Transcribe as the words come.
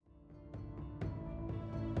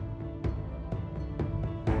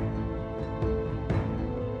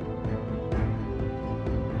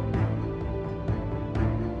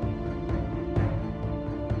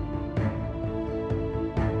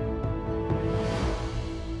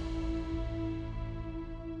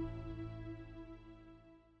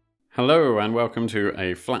Hello and welcome to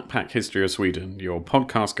a Flat Pack History of Sweden, your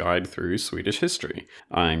podcast guide through Swedish history.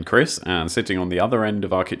 I'm Chris, and sitting on the other end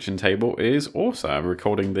of our kitchen table is Åsa,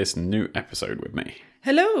 recording this new episode with me.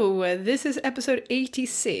 Hello, this is episode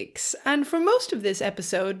 86, and for most of this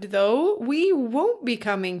episode, though, we won't be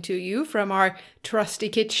coming to you from our trusty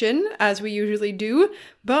kitchen, as we usually do,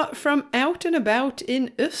 but from out and about in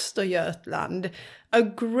Östergötland. A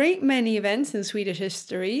great many events in Swedish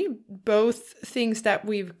history, both things that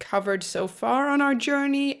we've covered so far on our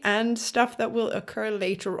journey and stuff that will occur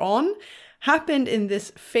later on, happened in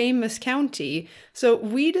this famous county. So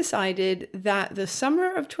we decided that the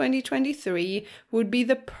summer of 2023 would be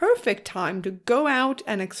the perfect time to go out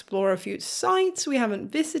and explore a few sites we haven't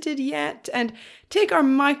visited yet and take our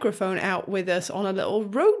microphone out with us on a little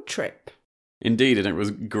road trip. Indeed, and it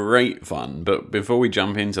was great fun, but before we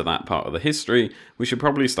jump into that part of the history, we should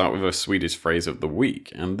probably start with a Swedish phrase of the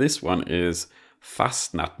week, and this one is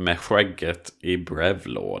fastnat med skägget I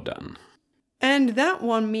brevlådan. And that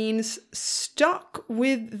one means stuck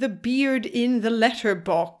with the beard in the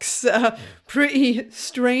letterbox. Pretty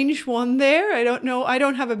strange one there. I don't know. I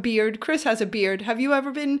don't have a beard. Chris has a beard. Have you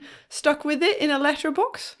ever been stuck with it in a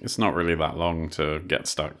letterbox? It's not really that long to get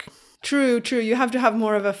stuck. True. You have to have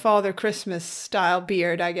more of a Father Christmas style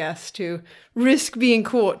beard, I guess, to risk being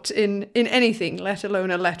caught in anything, let alone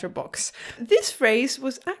a letterbox. This phrase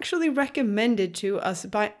was actually recommended to us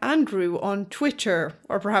by Andrew on Twitter,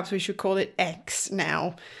 or perhaps we should call it X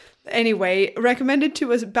now. Anyway, recommended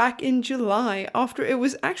to us back in July after it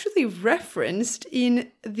was actually referenced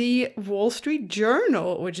in the Wall Street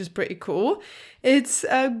Journal, which is pretty cool. It's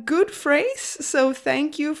a good phrase, so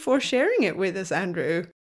thank you for sharing it with us, Andrew.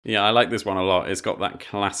 Yeah, I like this one a lot. It's got that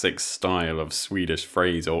classic style of Swedish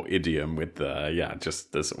phrase or idiom with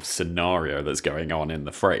just the sort of scenario that's going on in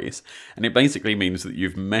the phrase. And it basically means that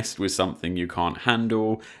you've messed with something you can't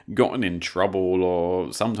handle, gotten in trouble,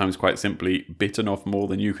 or sometimes quite simply bitten off more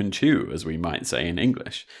than you can chew, as we might say in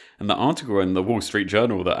English. And the article in the Wall Street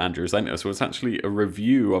Journal that Andrew sent us was actually a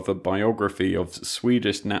review of a biography of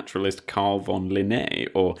Swedish naturalist Carl von Linné,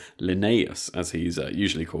 or Linnaeus, as he's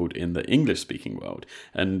usually called in the English-speaking world.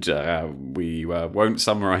 And we won't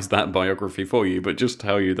summarise that biography for you, but just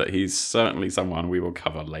tell you that he's certainly someone we will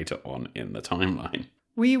cover later on in the timeline.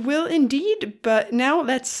 We will indeed, but now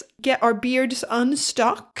let's get our beards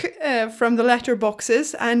unstuck from the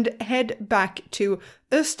letterboxes and head back to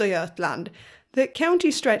Östergötland. The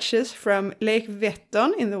county stretches from Lake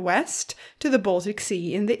Vättern in the west to the Baltic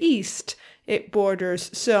Sea in the east. It borders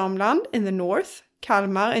Sörmland in the north,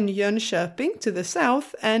 Kalmar and Jönköping to the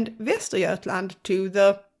south, and Västergötland to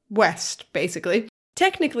the west, basically.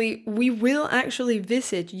 Technically, we will actually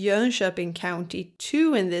visit Jönköping County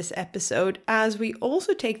too in this episode, as we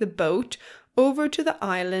also take the boat over to the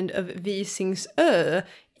island of Visingsö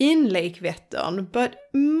in Lake Vättern, but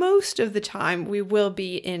most of the time we will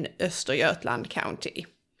be in Östergötland County.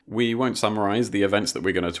 We won't summarise the events that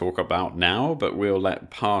we're going to talk about now, but we'll let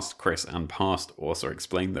past Chris and past Åsa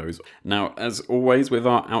explain those. Now, as always with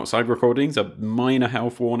our outside recordings, a minor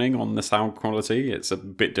health warning on the sound quality. It's a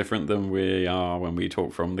bit different than we are when we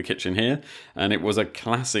talk from the kitchen here. And it was a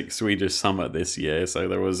classic Swedish summer this year, so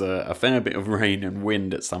there was a fair bit of rain and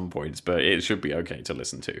wind at some points, but it should be okay to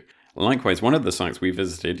listen to. Likewise, one of the sites we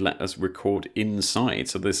visited let us record inside,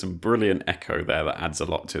 so there's some brilliant echo there that adds a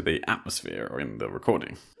lot to the atmosphere in the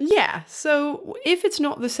recording. Yeah, so if it's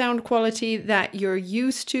not the sound quality that you're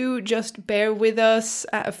used to, just bear with us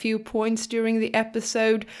at a few points during the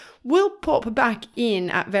episode. We'll pop back in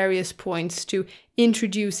at various points to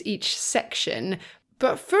introduce each section.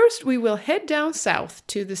 But first we will head down south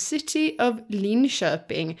to the city of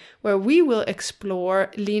Linköping, where we will explore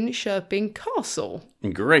Linköping Castle.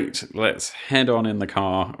 Great, let's head on in the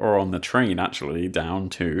car, or on the train actually, down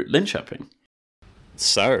to Linköping.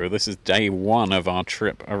 So, this is day one of our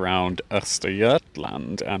trip around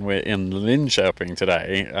Östergötland, and we're in Linköping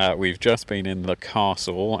today. We've just been in the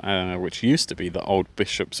castle, which used to be the old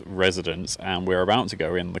bishop's residence, and we're about to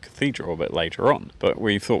go in the cathedral a bit later on. But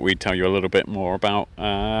we thought we'd tell you a little bit more about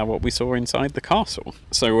what we saw inside the castle.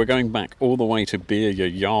 So we're going back all the way to Birger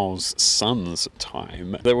Jarl's son's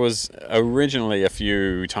time. There was originally a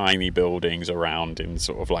few tiny buildings around in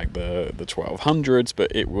sort of like the 1200s,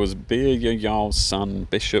 but it was Birger Jarl's son one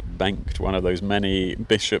Bishop Bengt, one of those many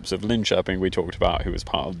bishops of Linköping we talked about, who was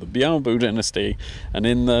part of the Björnboe dynasty. And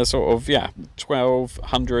in the sort of,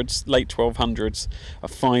 1200s, late 1200s, a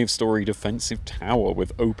 5-story defensive tower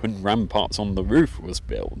with open ramparts on the roof was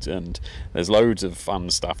built. And there's loads of fun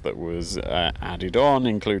stuff that was added on,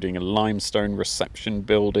 including a limestone reception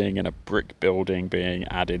building and a brick building being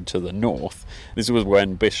added to the north. This was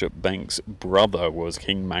when Bishop Bengt's brother was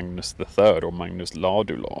King Magnus III, or Magnus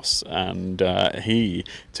Ladulos, and he,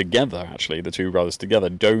 together, actually, the two brothers together,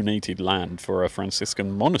 donated land for a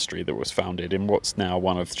Franciscan monastery that was founded in what's now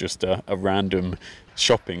one of just a random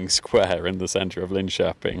shopping square in the centre of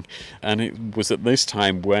Linköping. And it was at this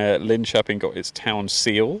time where Linköping got its town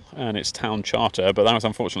seal and its town charter, but that was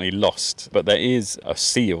unfortunately lost. But there is a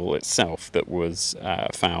seal itself that was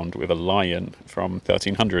found with a lion from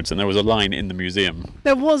 1300s, and there was a lion in the museum.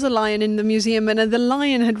 There was a lion in the museum, and the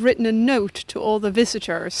lion had written a note to all the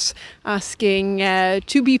visitors asking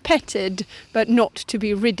to be petted but not to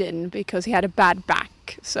be ridden because he had a bad back.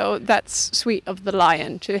 So that's sweet of the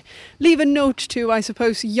lion to leave a note to, I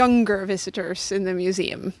suppose, younger visitors in the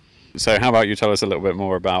museum. So how about you tell us a little bit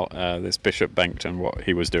more about this Bishop Bengt and what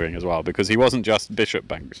he was doing as well, because he wasn't just Bishop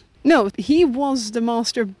Bengt. No, he was the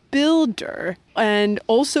master builder and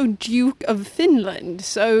also Duke of Finland.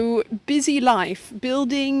 So busy life,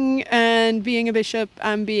 building and being a bishop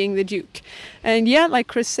and being the Duke. And yeah, like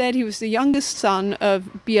Chris said, he was the youngest son of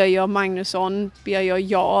Birger Magnusson, Birger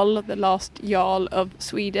Jarl, the last Jarl of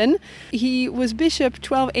Sweden. He was bishop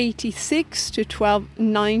 1286 to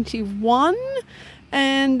 1291.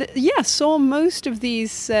 And saw most of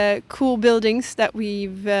these cool buildings that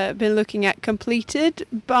we've been looking at completed,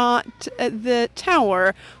 but the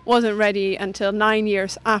tower wasn't ready until 9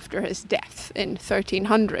 years after his death in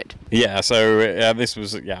 1300. Yeah, so this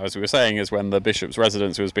was, as we were saying, is when the bishop's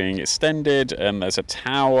residence was being extended, and there's a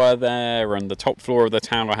tower there, and the top floor of the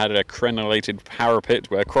tower had a crenellated parapet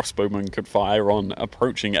where crossbowmen could fire on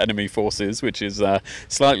approaching enemy forces, which is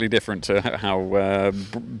slightly different to how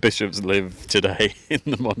bishops live today. In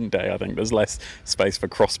the modern day, I think there's less space for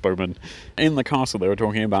crossbowmen. In the castle, they were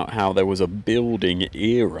talking about how there was a building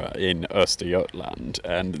era in Östergötland,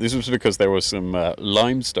 and this was because there were some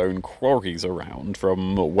limestone quarries around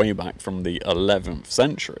from way back from the 11th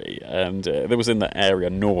century, and there was in the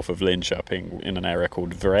area north of Linköping, in an area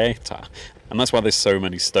called Vreta. And that's why there's so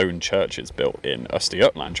many stone churches built in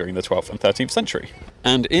Östergötland during the 12th and 13th century.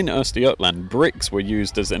 And in Östergötland, bricks were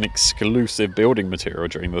used as an exclusive building material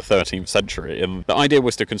during the 13th century. And the idea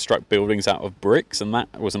was to construct buildings out of bricks, and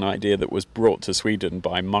that was an idea that was brought to Sweden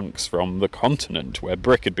by monks from the continent, where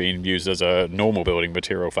brick had been used as a normal building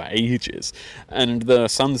material for ages. And the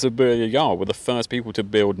sons of Birger Jarl were the first people to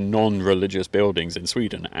build non-religious buildings in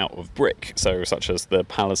Sweden out of brick, so such as the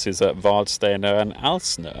palaces at Vadstena and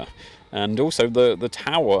Alsnö. And also the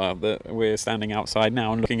tower that we're standing outside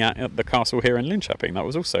now and looking at the castle here in Linköping, that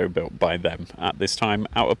was also built by them at this time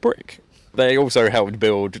out of brick. They also helped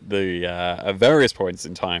build at various points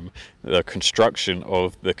in time, the construction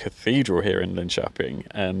of the cathedral here in Linköping.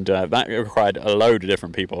 And that required a load of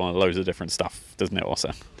different people and loads of different stuff, doesn't it,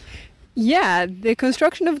 also? Yeah, the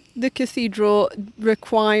construction of the cathedral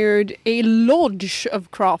required a lodge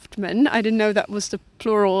of craftsmen. I didn't know that was the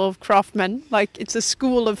plural of craftsmen. Like, it's a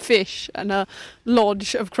school of fish and a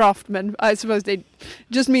lodge of craftsmen. I suppose they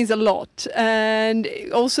just means a lot. And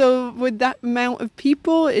also with that amount of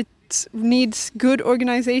people, it needs good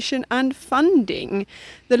organization and funding.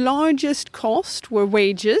 The largest cost were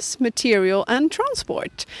wages, material and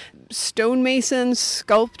transport. Stonemasons,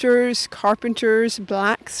 sculptors, carpenters,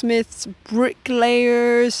 blacksmiths,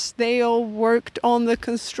 bricklayers, they all worked on the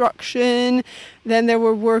construction. Then there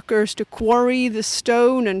were workers to quarry the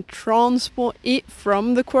stone and transport it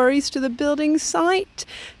from the quarries to the building site.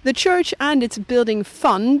 The church and its building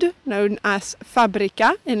fund, known as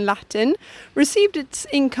Fabrica in Latin, received its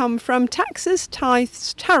income from taxes,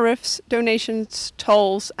 tithes, tariffs, donations,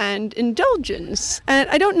 tolls, and indulgence. And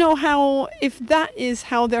I don't know if that is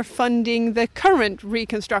how they're funding the current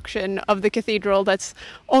reconstruction of the cathedral that's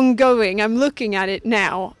ongoing. I'm looking at it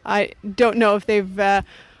now. I don't know if they've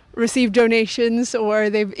received donations or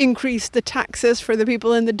they've increased the taxes for the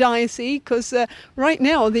people in the diocese, because right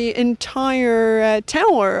now the entire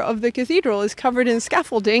tower of the cathedral is covered in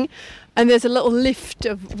scaffolding, and there's a little lift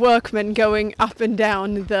of workmen going up and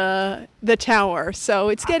down the tower, so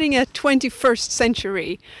it's getting a 21st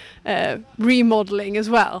century remodeling as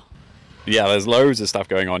well. Yeah, there's loads of stuff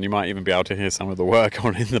going on. You might even be able to hear some of the work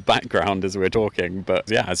on in the background as we're talking. But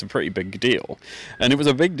yeah, it's a pretty big deal. And it was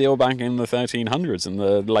a big deal back in the 1300s and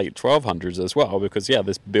the late 1200s as well, because yeah,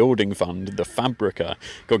 this building fund, the Fabrica,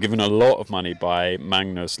 got given a lot of money by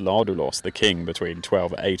Magnus Ladulås, the king, between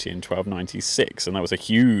 1280 and 1296. And that was a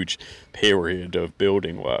huge period of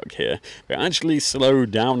building work here. It actually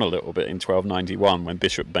slowed down a little bit in 1291 when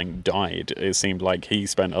Bishop Bengt died. It seemed like he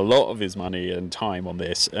spent a lot of his money and time on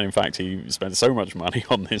this. And in fact, he spent so much money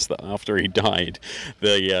on this that after he died,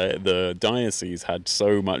 the diocese had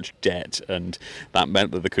so much debt, and that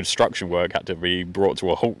meant that the construction work had to be brought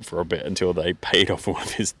to a halt for a bit until they paid off all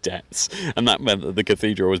of his debts. And that meant that the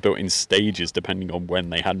cathedral was built in stages depending on when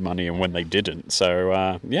they had money and when they didn't.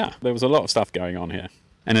 So yeah, there was a lot of stuff going on here.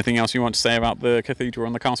 Anything else you want to say about the cathedral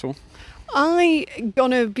and the castle? I'm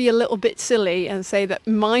gonna be a little bit silly and say that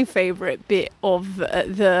my favourite bit of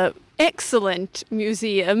the excellent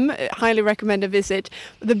museum, highly recommend a visit.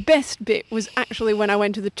 The best bit was actually when I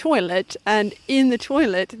went to the toilet, and in the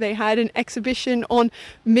toilet they had an exhibition on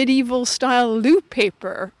medieval style loo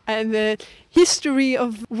paper and the history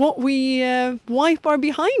of what we wipe our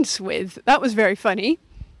behinds with. That was very funny.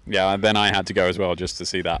 Yeah, and then I had to go as well just to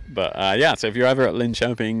see that. But yeah, so if you're ever at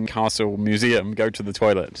Linköping Castle Museum, go to the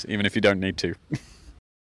toilet, even if you don't need to.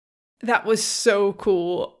 That was so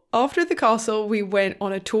cool. After the castle, we went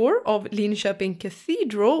on a tour of Linköping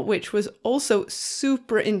Cathedral, which was also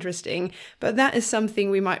super interesting, but that is something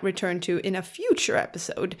we might return to in a future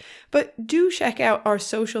episode. But do check out our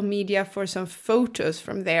social media for some photos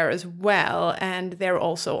from there as well, and they're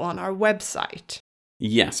also on our website.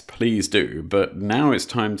 Yes, please do. But now it's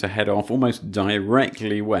time to head off almost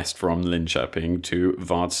directly west from Linköping to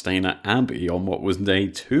Vadstena Abbey on what was day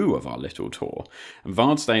 2 of our little tour. And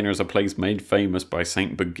Vadstena is a place made famous by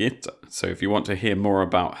Saint Birgitta. So if you want to hear more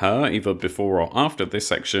about her, either before or after this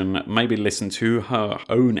section, maybe listen to her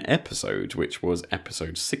own episode, which was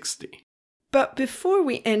episode 60. But before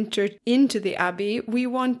we enter into the Abbey, we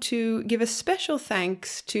want to give a special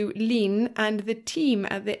thanks to Lynn and the team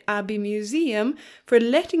at the Abbey Museum for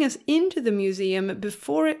letting us into the museum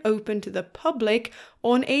before it opened to the public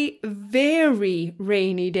on a very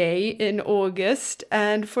rainy day in August,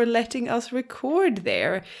 and for letting us record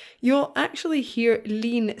there. You'll actually hear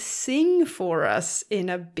Lynn sing for us in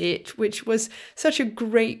a bit, which was such a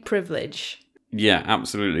great privilege. Yeah,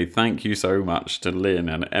 absolutely. Thank you so much to Lynn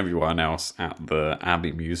and everyone else at the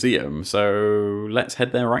Abbey Museum. So let's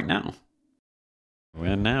head there right now.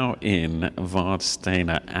 We're now in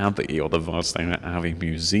Vadstena Abbey, or the Vadstena Abbey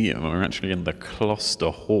Museum. We're actually in the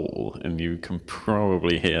Closter Hall, and you can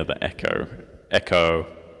probably hear the echo,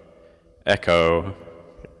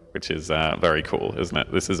 which is very cool, isn't it?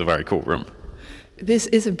 This is a very cool room. This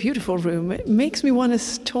is a beautiful room. It makes me want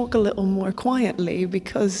to talk a little more quietly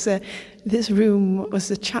because this room was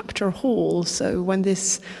the chapter hall. So when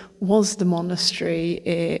this was the monastery,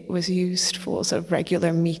 it was used for sort of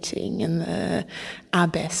regular meeting, and the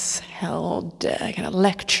abbess held kind of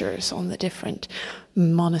lectures on the different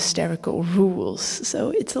monasterical rules.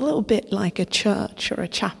 So it's a little bit like a church or a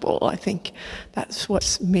chapel. I think that's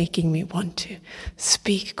what's making me want to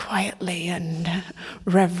speak quietly and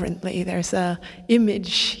reverently. There's a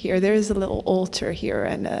image here. There is a little altar here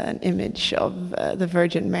and an image of the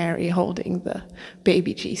Virgin Mary holding the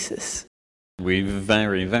baby Jesus. We've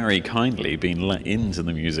very, very kindly been let into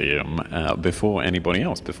the museum before anybody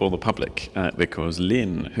else, before the public, because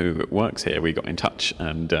Lynn, who works here, we got in touch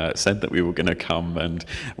and said that we were going to come and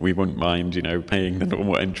we wouldn't mind, paying the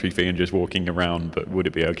normal entry fee and just walking around, but would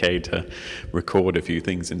it be okay to record a few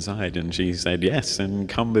things inside? And she said yes, and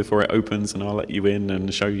come before it opens and I'll let you in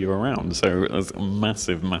and show you around. So it was a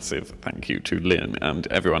massive, massive thank you to Lynn and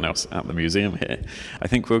everyone else at the museum here. I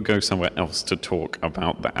think we'll go somewhere else to talk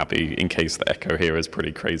about the Abbey in case the echo here is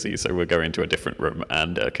pretty crazy, so we'll go into a different room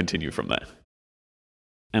and continue from there.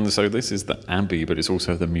 And so this is the Abbey, but it's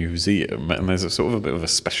also the museum, and there's a sort of a bit of a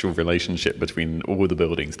special relationship between all the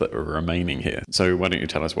buildings that are remaining here. So why don't you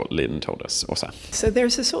tell us what Lynn told us, Åsa? So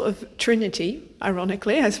there's a sort of trinity,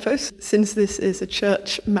 ironically, I suppose, since this is a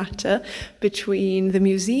church matter, between the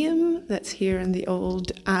museum that's here in the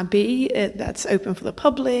old Abbey, that's open for the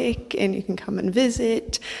public, and you can come and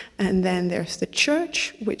visit, and then there's the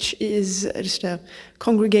church, which is just a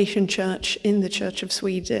congregation church in the Church of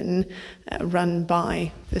Sweden, run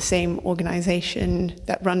by the same organization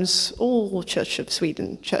that runs all Church of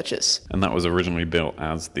Sweden churches. And that was originally built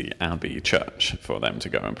as the Abbey Church for them to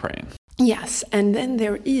go and pray in. Yes, and then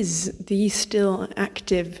there is the still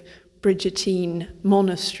active Brigittine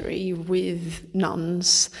monastery with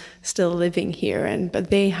nuns still living here, but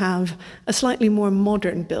they have a slightly more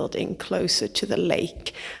modern building closer to the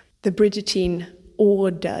lake. The Brigittine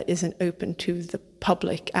order isn't open to the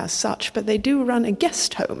public as such, but they do run a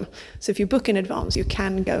guest home. So if you book in advance, you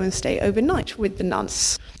can go and stay overnight with the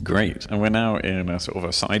nuns. Great. And we're now in a sort of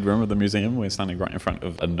a side room of the museum. We're standing right in front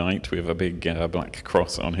of a knight with a big black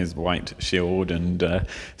cross on his white shield and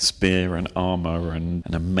spear and armour and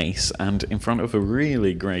a mace, and in front of a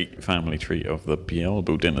really great family tree of the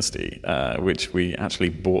Bjälbo dynasty, which we actually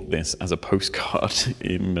bought this as a postcard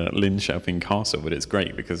in Linköping Castle, but it's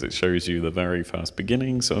great because it shows you the very first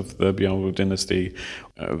beginnings of the Bjälbo dynasty,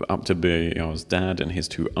 up to Birger Jarl's dad and his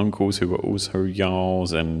two uncles who were also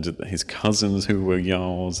Jarls, and his cousins who were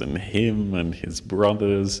Jarls, and him and his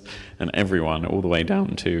brothers and everyone, all the way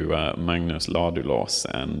down to Magnus Ladulås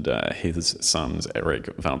and his sons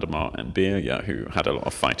Erik, Valdemar and Birger, who had a lot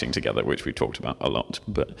of fighting together, which we talked about a lot.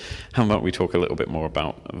 But how about we talk a little bit more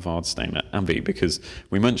about Vadstena Abbey, because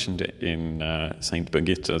we mentioned it in St.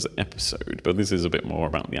 Birgitta's episode, but this is a bit more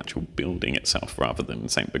about the actual building itself rather than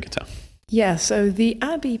St. Birgitta. Yeah, so the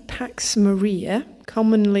Abbey Pax Maria,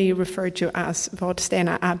 commonly referred to as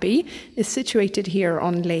Vadstena Abbey, is situated here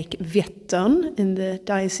on Lake Vättern in the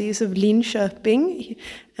Diocese of Linköping.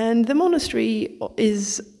 And the monastery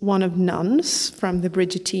is one of nuns from the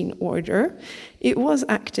Brigittine order. It was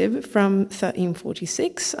active from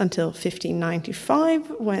 1346 until 1595,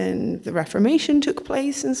 when the Reformation took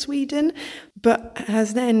place in Sweden, but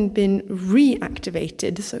has then been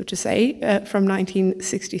reactivated, so to say, from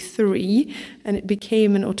 1963, and it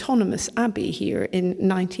became an autonomous abbey here in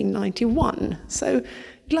 1991. So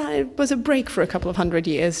glad it was a break for a couple of hundred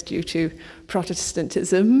years due to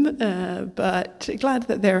Protestantism, but glad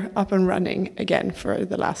that they're up and running again for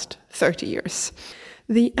the last 30 years.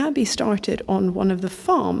 The abbey started on one of the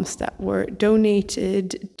farms that were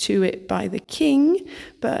donated to it by the king,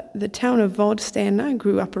 but the town of Vadstena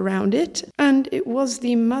grew up around it, and it was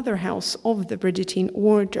the mother house of the Brigittine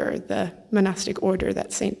order, the monastic order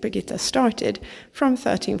that St. Birgitta started from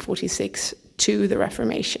 1346 to the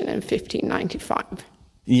Reformation in 1595.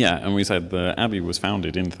 Yeah, and we said the abbey was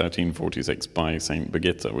founded in 1346 by St.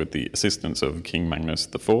 Birgitta with the assistance of King Magnus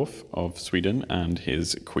IV of Sweden and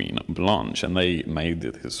his Queen Blanche. And they made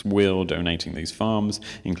this will donating these farms,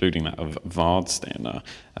 including that of Vadstena,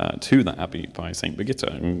 to the abbey by St.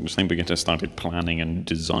 Birgitta. And St. Birgitta started planning and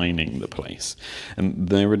designing the place. And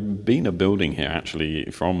there had been a building here actually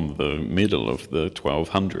from the middle of the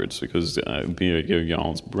 1200s, because Birger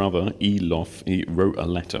Jarl's brother, Elof, he wrote a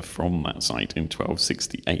letter from that site in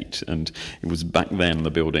 1268. And it was back then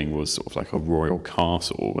the building was sort of like a royal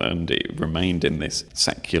castle, and it remained in this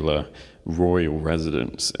secular royal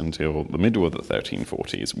residence until the middle of the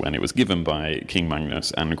 1340s, when it was given by King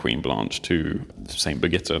Magnus and Queen Blanche to St.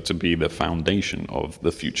 Birgitta to be the foundation of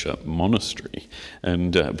the future monastery.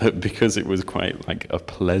 And but because it was quite like a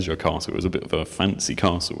pleasure castle, it was a bit of a fancy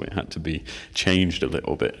castle, it had to be changed a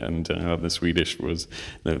little bit, and the Swedish was,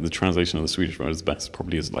 the translation of the Swedish was best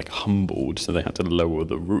probably is like humbled, so they had to lower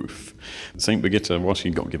the roof. St. Birgitta, while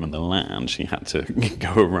she got given the land, she had to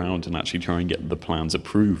go around and actually try and get the plans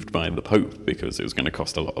approved by the Pope, because it was going to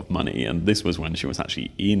cost a lot of money. And this was when she was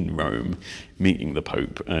actually in Rome meeting the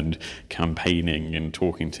Pope and campaigning and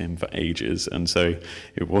talking to him for ages. And so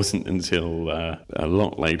it wasn't until a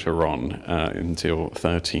lot later on, until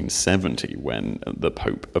 1370, when the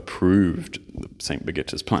Pope approved St.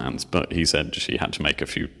 Birgitta's plans, but he said she had to make a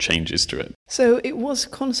few changes to it. So it was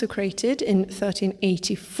consecrated in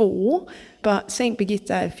 1384, but St.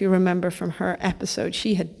 Birgitta, if you remember from her episode,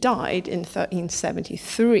 she had died in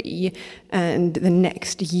 1373, and the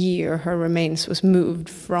next year her remains was moved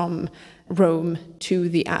from Rome to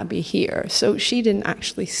the abbey here. So she didn't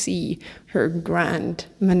actually see her grand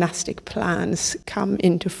monastic plans come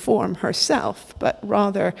into form herself, but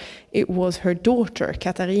rather it was her daughter,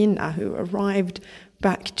 Katarina, who arrived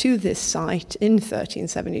back to this site in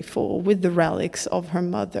 1374 with the relics of her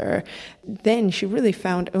mother. Then she really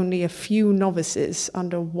found only a few novices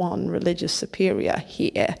under one religious superior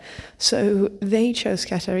here. So they chose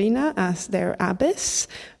Katarina as their abbess,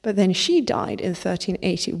 but then she died in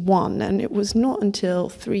 1381, and it was not until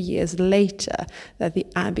 3 years later that the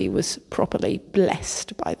abbey was properly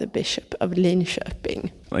blessed by the Bishop of Linköping.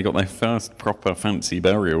 They got their first proper fancy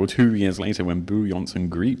burial 2 years later when Bo Jonsson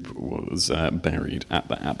Grip was buried at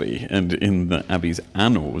the abbey. And in the abbey's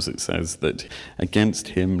annals it says that against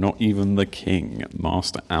him not even the king,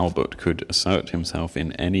 Master Albert, could assert himself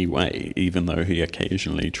in any way, even though he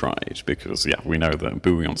occasionally tried. Because, yeah, we know that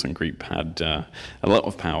Bo Jonsson Grip had a lot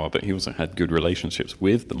of power, but he also had good relationships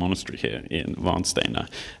with the monastery here in Vadstena.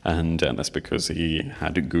 And that's because he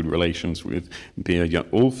had good relations with Birger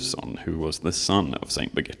Ulfsson, who was the son of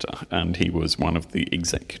St. Birgitta, and he was one of the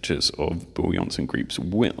executors of Bo Jonsson Grip's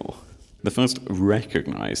will. The first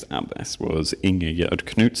recognised abbess was Ingegerd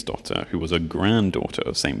Knutsdotter, who was a granddaughter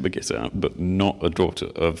of St. Birgitta, but not a daughter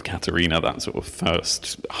of Katarina, that sort of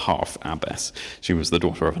first half abbess. She was the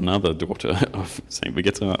daughter of another daughter of St.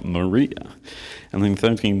 Birgitta, Maria. And in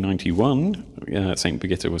 1391, St.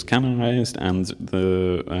 Birgitta was canonised, and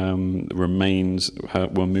the remains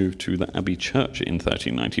were moved to the Abbey Church in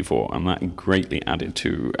 1394, and that greatly added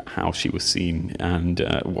to how she was seen and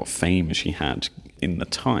what fame she had in the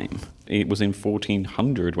time. It was in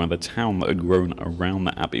 1400 when the town that had grown around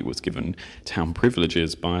the abbey was given town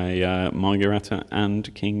privileges by Margareta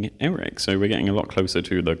and King Eric. So we're getting a lot closer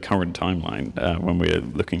to the current timeline when we're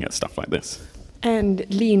looking at stuff like this. And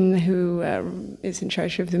Lynn, who is in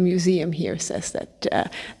charge of the museum here, says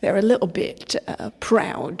that they're a little bit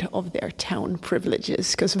proud of their town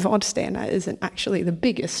privileges, because Vadstena isn't actually the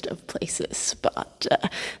biggest of places, but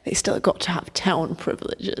they still got to have town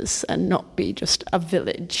privileges and not be just a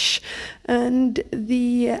village. And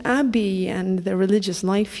the abbey and the religious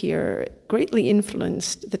life here greatly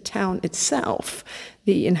influenced the town itself.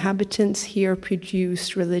 The inhabitants here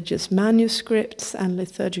produced religious manuscripts and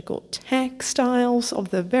liturgical textiles of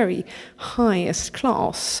the very highest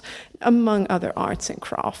class, among other arts and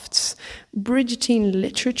crafts. Brigittine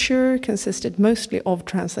literature consisted mostly of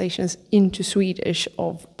translations into Swedish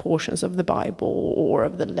of portions of the Bible or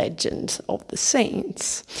of the legends of the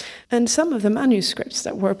saints. And some of the manuscripts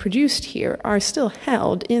that were produced here are still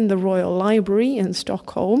held in the Royal Library in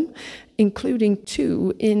Stockholm, including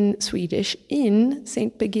 2 in Swedish in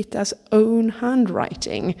St. Birgitta's own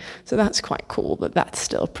handwriting. So that's quite cool that that's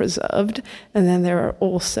still preserved. And then there are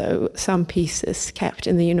also some pieces kept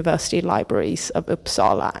in the university libraries of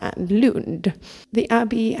Uppsala and Lund. The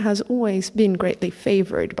abbey has always been greatly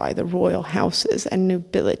favored by the royal houses and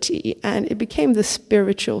nobility, and it became the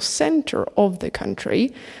spiritual center of the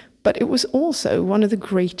country, but it was also one of the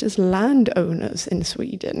greatest landowners in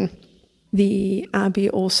Sweden. The abbey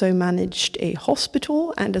also managed a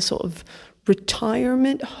hospital and a sort of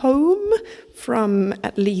retirement home from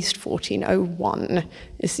at least 1401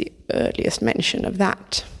 is the earliest mention of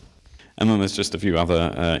that. And then there's just a few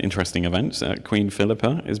other interesting events. Queen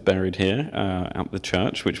Philippa is buried here at the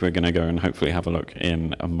church, which we're going to go and hopefully have a look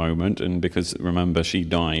in a moment. And because, remember, she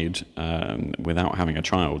died without having a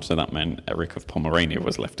child, so that meant Eric of Pomerania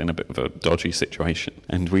was left in a bit of a dodgy situation.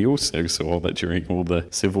 And we also saw that during all the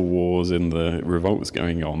civil wars and the revolts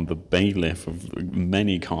going on, the bailiff of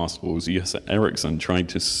many castles, Jösse Eriksson, tried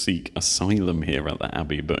to seek asylum here at the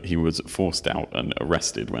abbey, but he was forced out and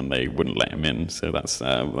arrested when they wouldn't let him in. So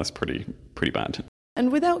that's pretty bad.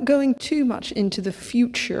 And without going too much into the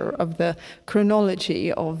future of the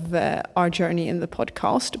chronology of our journey in the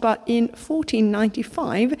podcast, but in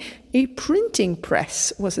 1495, a printing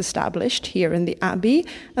press was established here in the Abbey,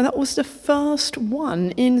 and that was the first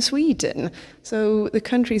one in Sweden. So the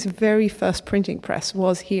country's very first printing press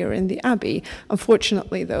was here in the Abbey.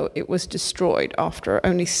 Unfortunately, though, it was destroyed after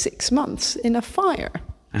only 6 months in a fire.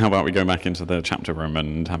 How about we go back into the chapter room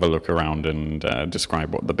and have a look around and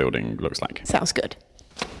describe what the building looks like? Sounds good.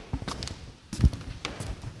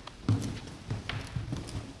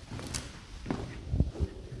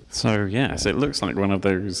 So, yes, it looks like one of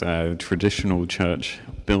those traditional church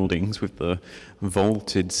buildings with the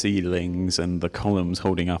vaulted ceilings and the columns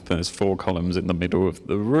holding up. There's 4 columns in the middle of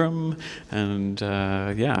the room, and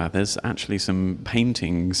there's actually some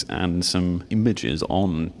paintings and some images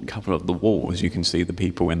on a couple of the walls. You can see the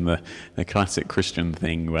people in the classic Christian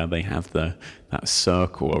thing where they have that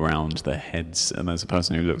circle around their heads, and there's a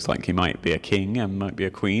person who looks like he might be a king and might be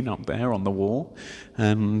a queen up there on the wall.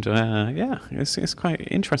 And it's quite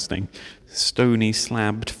interesting. Stony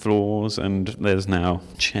slabbed floors, and there's now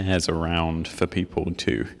chairs around for people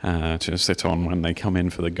to sit on when they come in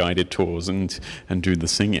for the guided tours and do the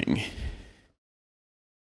singing.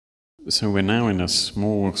 So we're now in a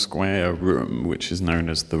small square room, which is known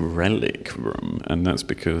as the Relic Room, and that's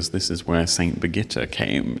because this is where St. Birgitta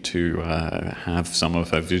came to have some of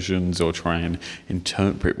her visions or try and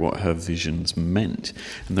interpret what her visions meant.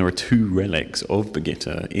 And there are 2 relics of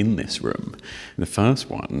Birgitta in this room. The first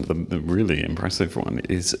one, the really impressive one,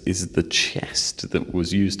 is the chest that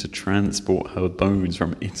was used to transport her bones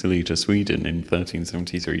from Italy to Sweden in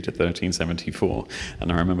 1373 to 1374.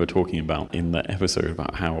 And I remember talking about in the episode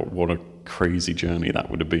about what a crazy journey that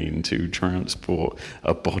would have been to transport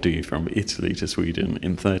a body from Italy to Sweden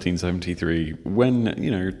in 1373 when,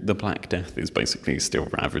 the Black Death is basically still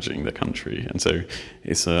ravaging the country. And so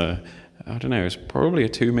it's a I don't know, it's probably a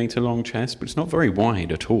 2 meter long chest, but it's not very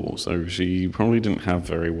wide at all. So she probably didn't have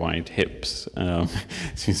very wide hips.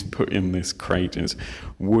 She's put in this crate, and it's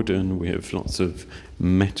wooden with lots of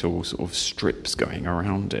metal sort of strips going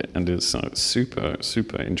around it. And it's super,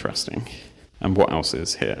 super interesting. And what else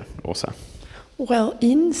is here, Åsa? Well,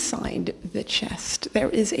 inside the chest, there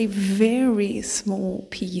is a very small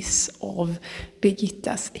piece of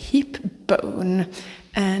Birgitta's hip bone,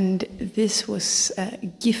 and this was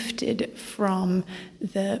gifted from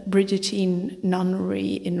the Brigittine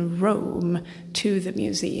nunnery in Rome to the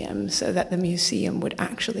museum, so that the museum would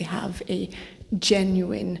actually have a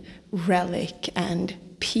genuine relic and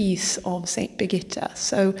piece of Saint Birgitta.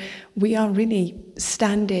 So we are really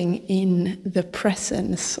standing in the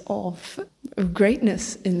presence of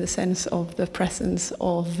greatness, in the sense of the presence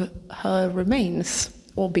of her remains,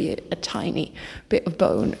 albeit a tiny bit of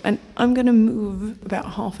bone. And I'm going to move about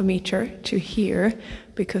 1/2 meter to here,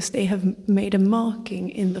 because they have made a marking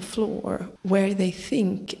in the floor where they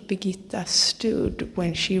think Birgitta stood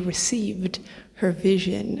when she received her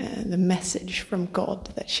vision, the message from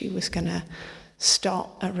God that she was going to start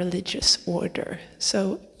a religious order.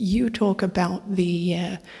 So you talk about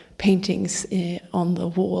the paintings on the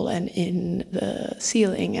wall and in the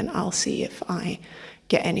ceiling, and I'll see if I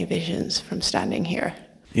get any visions from standing here.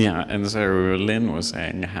 Yeah, and so Lynn was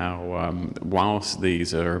saying how whilst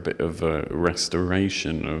these are a bit of a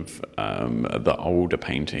restoration of the older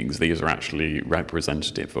paintings, these are actually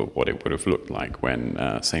representative of what it would have looked like when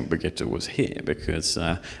Saint Birgitta was here, because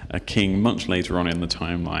a king much later on in the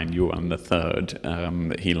timeline, Johan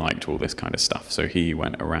III, he liked all this kind of stuff. So he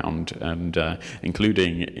went around and,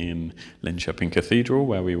 including in Linköping Cathedral,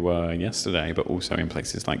 where we were yesterday, but also in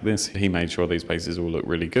places like this, he made sure these places all look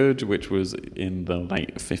really good, which was in the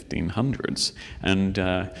late 1500s. And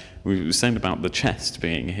we were saying about the chest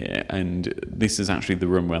being here, and this is actually the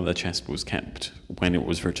room where the chest was kept when it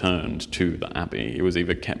was returned to the abbey. It was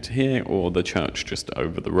either kept here or the church just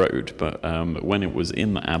over the road, but when it was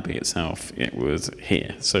in the abbey itself, it was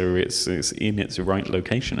here. So it's in its right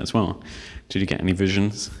location as well. Did you get any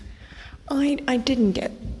visions? I didn't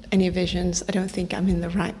get any visions. I don't think I'm in the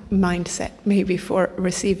right mindset maybe for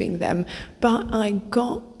receiving them, but I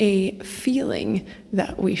got a feeling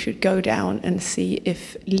that we should go down and see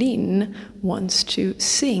if Lynn wants to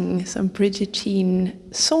sing some Brigittine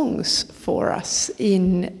songs for us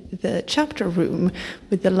in the chapter room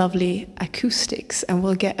with the lovely acoustics, and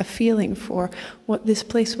we'll get a feeling for what this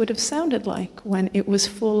place would have sounded like when it was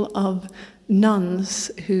full of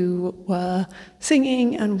nuns who were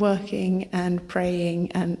singing and working and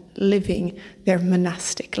praying and living their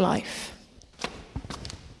monastic life.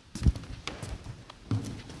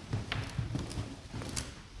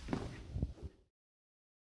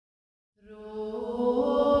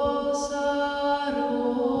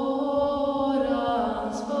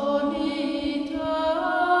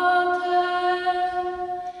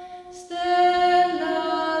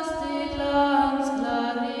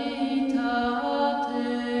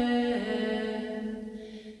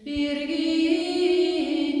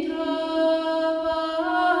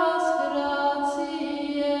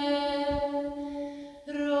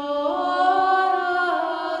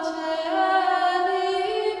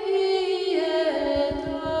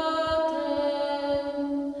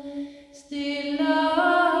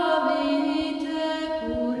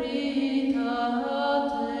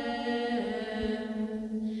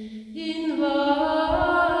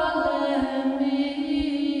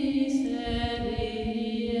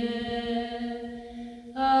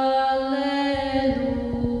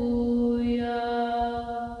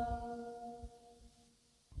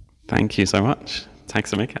 Thank you so much. Tack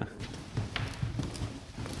så mycket.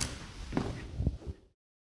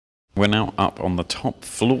 We're now up on the top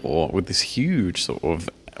floor with this huge sort of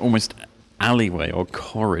almost alleyway or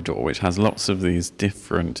corridor, which has lots of these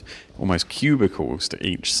different almost cubicles to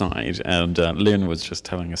each side. And Lynn was just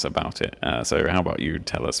telling us about it. So how about you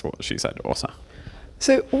tell us what she said, Åsa?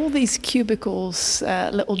 So all these cubicles,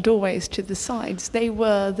 little doorways to the sides, they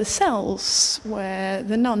were the cells where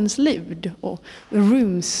the nuns lived, or the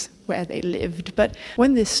rooms where they lived. But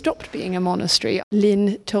when this stopped being a monastery,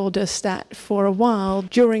 Lynn told us that for a while,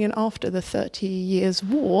 during and after the 30 Years'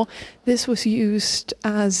 War, this was used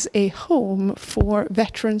as a home for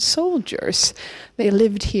veteran soldiers. They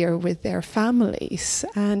lived here with their families.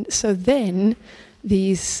 And so then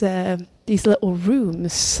these little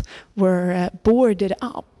rooms were boarded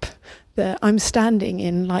up. I'm standing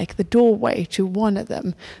in like the doorway to one of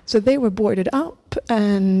them. So they were boarded up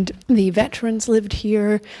and the veterans lived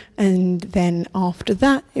here. And then after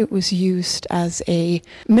that, it was used as a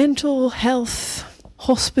mental health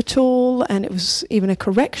hospital, and it was even a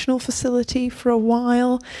correctional facility for a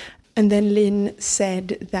while. And then Lynn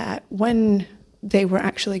said that when they were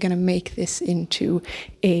actually going to make this into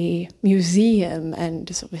a museum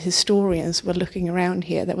and sort of historians were looking around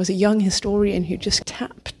here, there was a young historian who just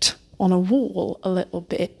tapped on a wall a little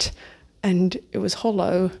bit and it was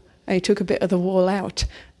hollow. And he took a bit of the wall out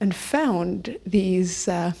and found this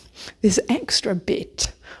extra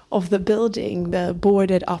bit of the building, the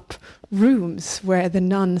boarded up rooms where the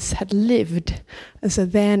nuns had lived. And so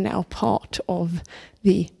they're now part of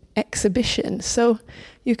the exhibition. So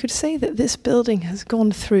you could say that this building has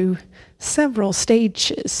gone through several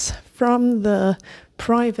stages, from the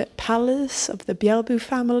private palace of the Bjelbu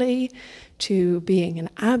family to being an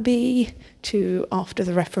abbey, to after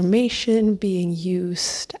the Reformation being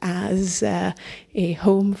used as a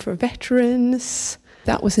home for veterans.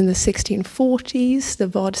 That was in the 1640s. The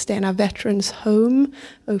Vadstena Veterans Home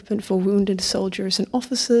opened for wounded soldiers and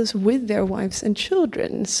officers with their wives and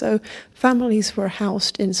children. So families were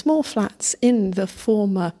housed in small flats in the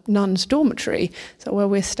former nuns' dormitory. So where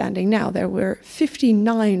we're standing now, there were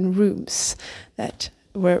 59 rooms that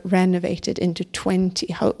were renovated into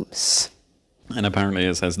 20 homes. And apparently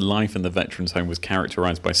it says life in the veterans' home was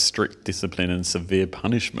characterised by strict discipline and severe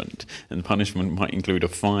punishment. And punishment might include a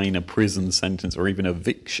fine, a prison sentence, or even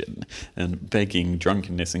eviction. And begging,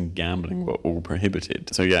 drunkenness and gambling were all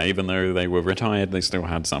prohibited. So yeah, even though they were retired, they still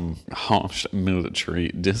had some harsh military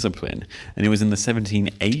discipline. And it was in the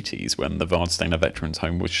 1780s when the Vadstena Veterans'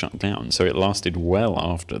 Home was shut down. So it lasted well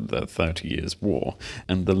after the 30 Years' War.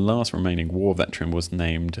 And the last remaining war veteran was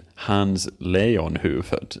named Hans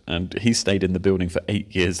Leonhofer. And he stayed in the building for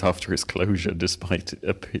 8 years after its closure, despite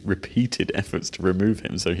repeated efforts to remove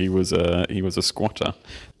him. So he was a squatter.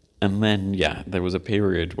 And then, yeah, there was a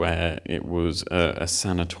period where it was a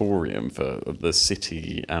sanatorium for the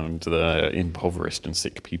city and the impoverished and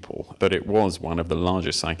sick people. But it was one of the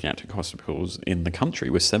largest psychiatric hospitals in the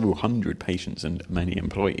country, with several hundred patients and many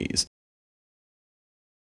employees.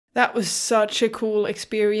 That was such a cool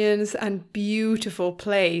experience and beautiful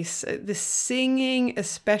place. The singing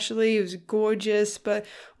especially was gorgeous, but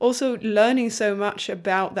also learning so much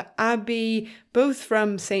about the abbey, both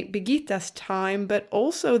from St. Birgitta's time, but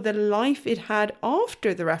also the life it had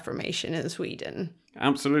after the Reformation in Sweden.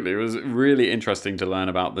 Absolutely. It was really interesting to learn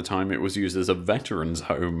about the time it was used as a veterans'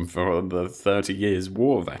 home for the 30 Years'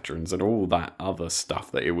 War veterans and all that other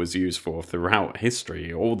stuff that it was used for throughout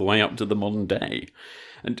history, all the way up to the modern day.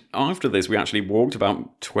 And after this, we actually walked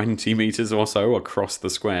about 20 metres or so across the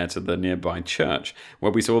square to the nearby church,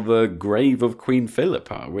 where we saw the grave of Queen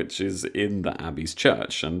Philippa, which is in the Abbey's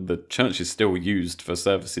church. And the church is still used for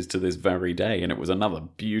services to this very day, and it was another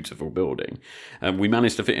beautiful building. And we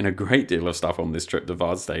managed to fit in a great deal of stuff on this trip to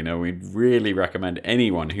Vadstena. We'd really recommend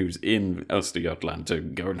anyone who's in Östergötland to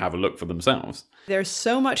go and have a look for themselves. There's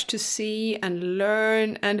so much to see and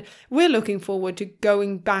learn, and we're looking forward to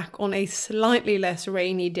going back on a slightly less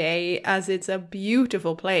rainy day, as it's a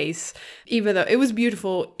beautiful place. Even though it was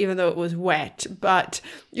beautiful, even though it was wet, but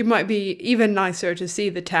it might be even nicer to see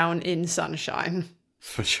the town in sunshine.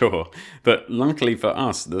 For sure. But luckily for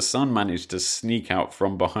us, the sun managed to sneak out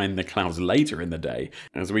from behind the clouds later in the day,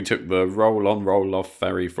 as we took the roll-on, roll-off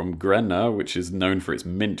ferry from Gränna, which is known for its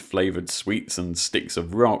mint-flavoured sweets and sticks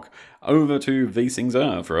of rock, over to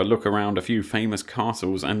Visingsö for a look around a few famous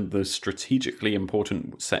castles and the strategically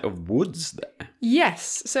important set of woods there.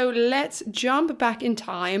 Yes, so let's jump back in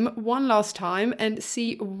time one last time and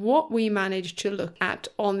see what we managed to look at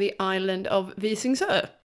on the island of Visingsö.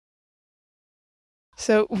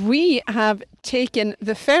 So we have taken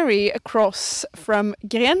the ferry across from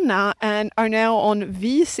Gränna and are now on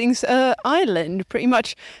Visingsö Island, pretty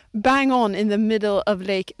much bang on in the middle of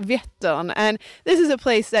Lake Vättern. And this is a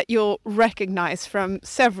place that you'll recognize from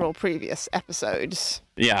several previous episodes.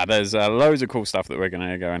 Yeah, there's loads of cool stuff that we're going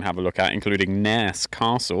to go and have a look at, including Näs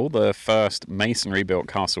Castle, the first masonry-built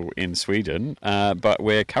castle in Sweden. But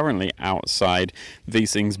we're currently outside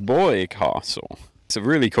Visingsborg Castle. It's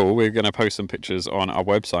really cool. We're going to post some pictures on our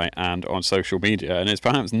website and on social media, and it's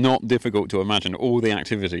perhaps not difficult to imagine all the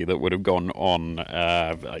activity that would have gone on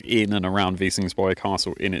in and around Visingsborg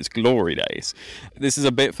Castle in its glory days. This is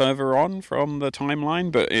a bit further on from the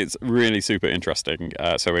timeline, but it's really super interesting,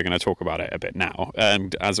 so we're going to talk about it a bit now.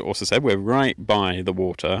 And as I also said, we're right by the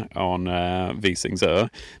water on Visingsö,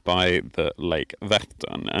 by the Lake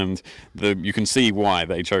Vättern, and you can see why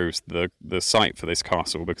they chose the site for this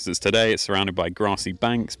castle, because today it's surrounded by grass grassy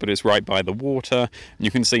banks, but it's right by the water.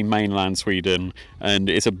 You can see mainland Sweden, and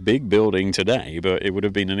it's a big building today, but it would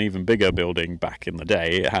have been an even bigger building back in the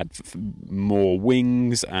day. It had more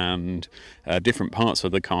wings and different parts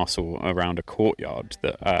of the castle around a courtyard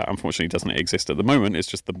that unfortunately doesn't exist at the moment. It's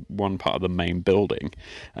just the one part of the main building,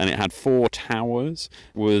 and it had 4 towers.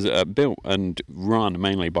 Was built and run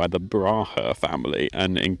mainly by the Brahe family,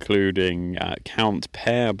 and including Count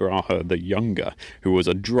Per Brahe the Younger, who was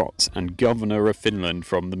a drott and governor of Finland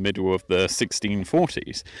from the middle of the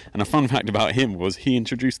 1640s. And a fun fact about him was he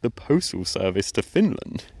introduced the postal service to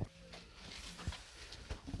Finland.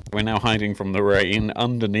 We're now hiding from the rain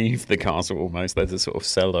underneath the castle almost. There's a sort of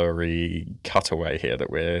cellary cutaway here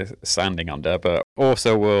that we're standing under, but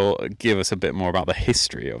also will give us a bit more about the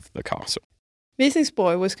history of the castle.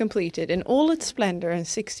 Visingsborg was completed in all its splendor in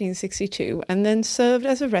 1662 and then served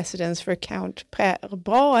as a residence for Count Per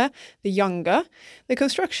Brahe the Younger. The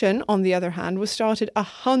construction, on the other hand, was started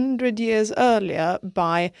 100 years earlier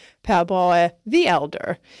by Per Brahe the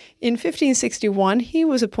Elder. In 1561, he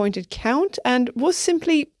was appointed count and was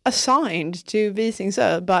simply assigned to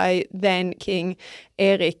Visingsö by then King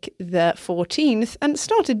Erik XIV and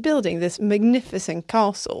started building this magnificent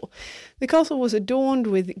castle. The castle was adorned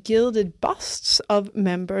with gilded busts of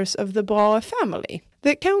members of the Brahe family.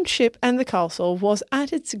 The countship and the castle was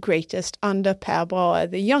at its greatest under Per Brahe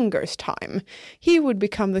the Younger's time. He would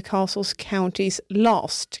become the castle's county's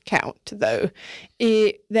last count, though.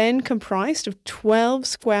 It then comprised of 12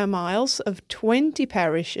 square miles of 20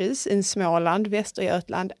 parishes in Småland,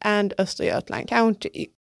 Västergötland and Östergötland county.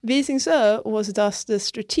 Visingsö was thus the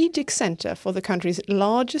strategic centre for the country's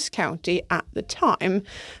largest county at the time.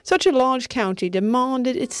 Such a large county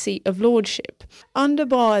demanded its seat of lordship. Under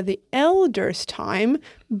Brahe the Elder's time,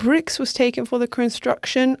 bricks was taken for the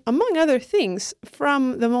construction, among other things,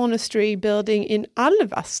 from the monastery building in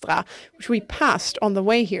Alvastra, which we passed on the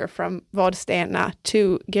way here from Vadstena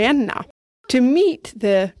to Gränna. To meet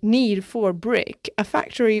the need for brick, a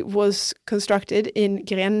factory was constructed in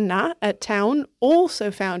Gränna, a town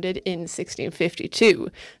also founded in 1652.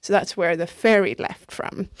 So that's where the ferry left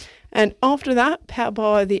from. And after that, Per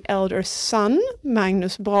Brahe the Elder's son,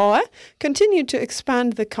 Magnus Brahe, continued to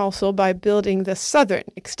expand the castle by building the southern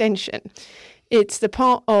extension. It's the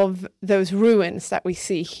part of those ruins that we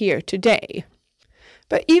see here today.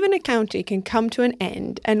 But even a county can come to an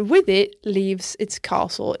end, and with it leaves its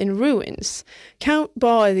castle in ruins. Count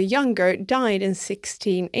Brahe the Younger died in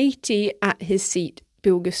 1680 at his seat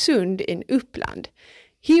Bogesund in Uppland.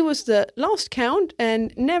 He was the last count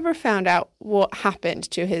and never found out what happened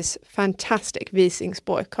to his fantastic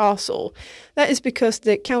Visingsborg castle. That is because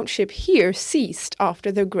the countship here ceased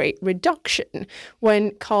after the Great Reduction,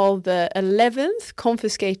 when Karl XI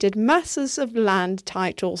confiscated masses of land,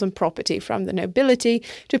 titles and property from the nobility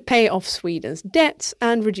to pay off Sweden's debts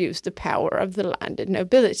and reduce the power of the landed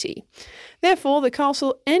nobility. Therefore, the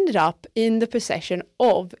castle ended up in the possession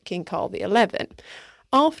of King Karl XI.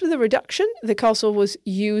 After the reduction, the castle was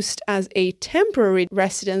used as a temporary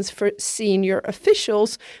residence for senior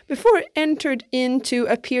officials before it entered into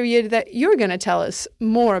a period that you're going to tell us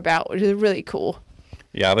more about, which is really cool.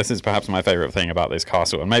 Yeah, this is perhaps my favourite thing about this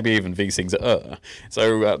castle, and maybe even Visingsö.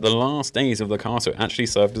 So the last days of the castle actually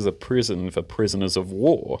served as a prison for prisoners of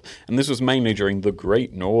war, and this was mainly during the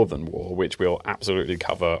Great Northern War, which we'll absolutely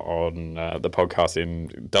cover on the podcast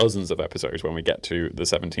in dozens of episodes when we get to the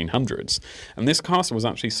 1700s. And this castle was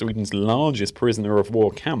actually Sweden's largest prisoner of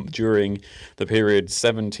war camp during the period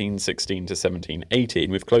 1716 to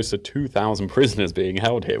 1718, with close to 2,000 prisoners being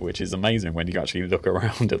held here, which is amazing when you actually look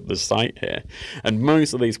around at the site here. And most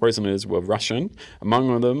of these prisoners were Russian.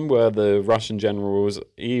 Among them were the Russian generals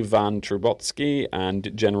Ivan Trubotsky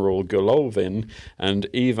and General Golovin. And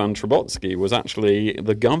Ivan Trubotsky was actually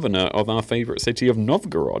the governor of our favourite city of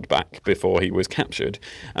Novgorod back before he was captured.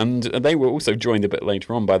 And they were also joined a bit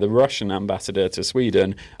later on by the Russian ambassador to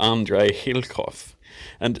Sweden, Andrei Hilkov.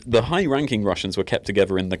 And the high-ranking Russians were kept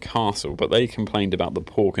together in the castle, but they complained about the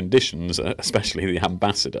poor conditions, especially the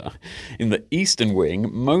ambassador. In the eastern wing,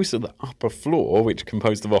 most of the upper floor, which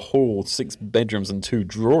composed of a hall, 6 bedrooms and 2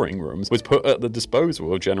 drawing rooms, was put at the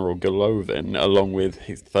disposal of General Golovin, along with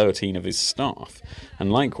 13 of his staff.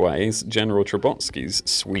 And likewise, General Trubotsky's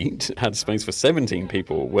suite had space for 17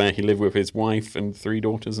 people, where he lived with his wife and 3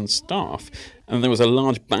 daughters and staff. And there was a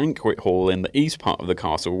large banquet hall in the east part of the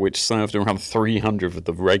castle which served around 300 of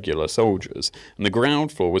the regular soldiers. And the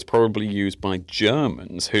ground floor was probably used by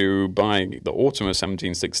Germans who, by the autumn of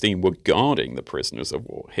 1716, were guarding the prisoners of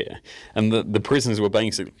war here. And the prisoners were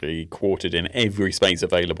basically quartered in every space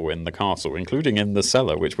available in the castle, including in the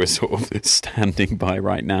cellar, which we're sort of standing by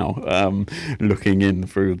right now, looking in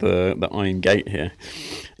through the iron gate here.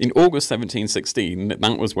 In August 1716,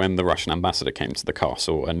 that was when the Russian ambassador came to the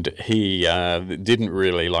castle, and he didn't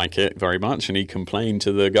really like it very much, and he complained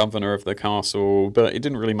to the governor of the castle, but it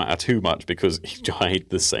didn't really matter too much because he died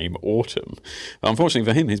the same autumn. But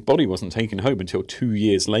unfortunately for him, his body wasn't taken home until 2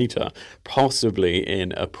 years later, possibly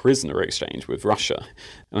in a prisoner exchange with Russia.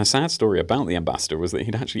 And a sad story about the ambassador was that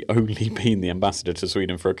he'd actually only been the ambassador to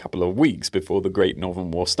Sweden for a couple of weeks before the Great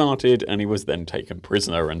Northern War started, and he was then taken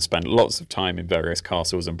prisoner and spent lots of time in various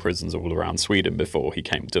castles and prisons all around Sweden before he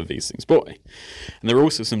came to Visingsborg. And there are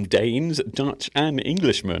also some Danes, Dutch and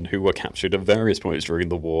Englishmen who were captured at various points during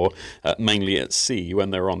the war, mainly at sea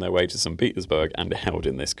when they were on their way to St. Petersburg and held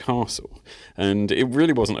in this castle. And it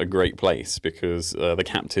really wasn't a great place because the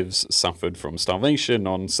captives suffered from starvation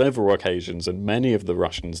on several occasions, and many of the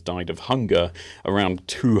Russians died of hunger, around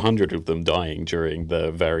 200 of them dying during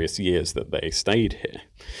the various years that they stayed here.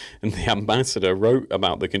 And the ambassador wrote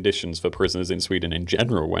about the conditions for prisoners in Sweden in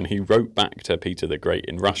general when he wrote back to Peter the Great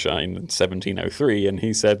in Russia in 1703, and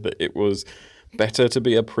he said that it was better to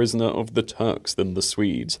be a prisoner of the Turks than the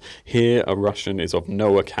Swedes. Here a Russian is of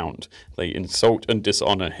no account. They insult and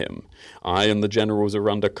dishonour him. I and the generals are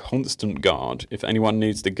under constant guard. If anyone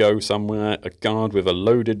needs to go somewhere, a guard with a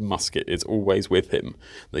loaded musket is always with him.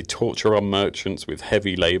 They torture our merchants with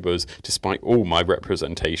heavy labours, despite all my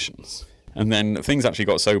representations. And then things actually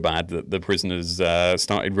got so bad that the prisoners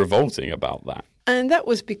started revolting about that. And that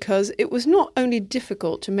was because it was not only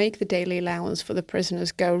difficult to make the daily allowance for the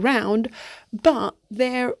prisoners go round, but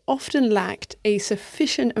there often lacked a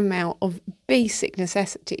sufficient amount of basic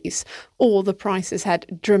necessities, or the prices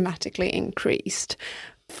had dramatically increased.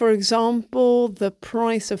 For example, the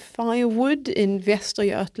price of firewood in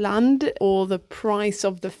Östergötland, or the price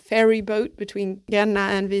of the ferry boat between Gränna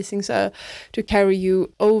and Visingsö to carry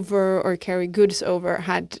you over or carry goods over,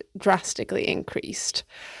 had drastically increased.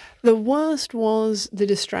 The worst was the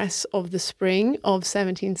distress of the spring of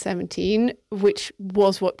 1717, which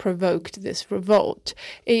was what provoked this revolt.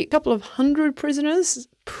 A couple of hundred prisoners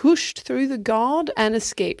pushed through the guard and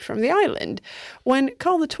escaped from the island. When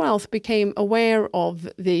Karl XII became aware of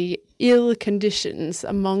the ill conditions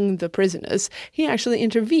among the prisoners, he actually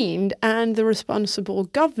intervened, and the responsible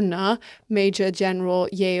governor, Major General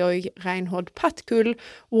Georg Reinhold Patkul,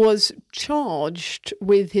 was charged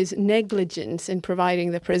with his negligence in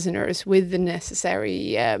providing the prisoners with the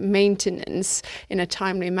necessary maintenance in a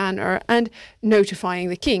timely manner and notifying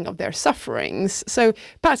the king of their sufferings. So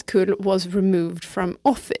Patkul was removed from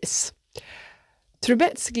office.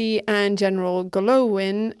 Trubetsky and General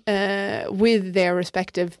Golovin, with their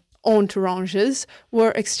respective entourages,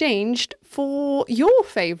 were exchanged for your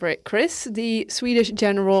favourite, Chris, the Swedish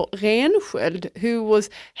general Rensköld, who was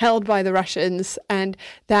held by the Russians, and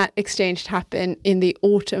that exchange happened in the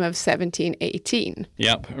autumn of 1718.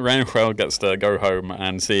 Yep, Rensköld gets to go home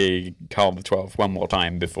and see Karl XII one more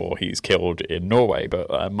time before he's killed in Norway,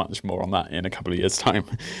 but much more on that in a couple of years' time.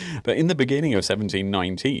 But in the beginning of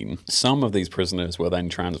 1719, some of these prisoners were then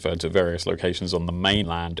transferred to various locations on the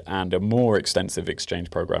mainland, and a more extensive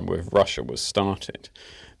exchange program with Russia was started.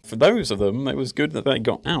 For those of them, it was good that they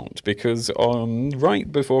got out, because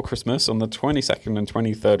right before Christmas, on the 22nd and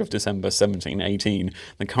 23rd of December 1718,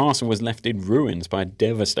 the castle was left in ruins by a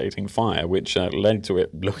devastating fire, which led to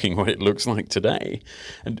it looking what it looks like today.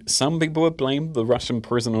 And some people have blamed the Russian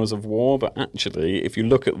prisoners of war, but actually, if you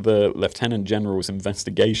look at the Lieutenant General's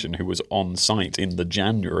investigation, who was on site in the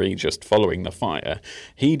January just following the fire,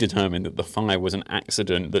 he determined that the fire was an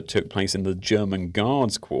accident that took place in the German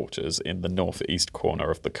guards' quarters in the northeast corner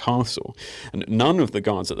of the castle. And none of the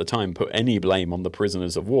guards at the time put any blame on the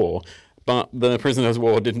prisoners of war, but the prisoners of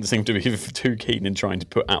war didn't seem to be too keen in trying to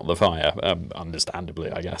put out the fire, understandably,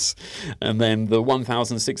 I guess. And then the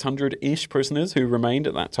 1,600-ish prisoners who remained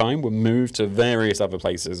at that time were moved to various other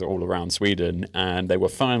places all around Sweden, and they were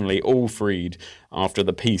finally all freed after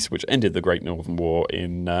the peace which ended the Great Northern War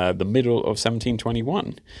in the middle of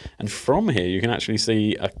 1721. And from here you can actually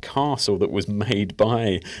see a castle that was made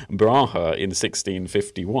by Brahe in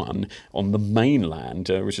 1651 on the mainland,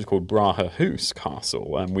 which is called Brahehus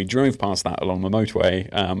Castle. And we drove past that along the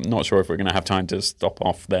motorway. Not sure if we're going to have time to stop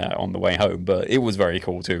off there on the way home, but it was very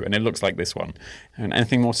cool too, and it looks like this one. And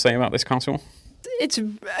anything more to say about this castle? It's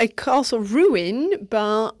a castle ruin,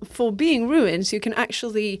 but for being ruins, you can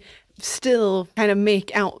actually still kind of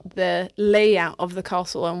make out the layout of the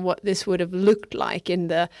castle and what this would have looked like in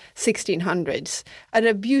the 1600s. And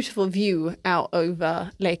a beautiful view out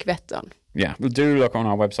over Lake Vättern. Yeah, we'll do look on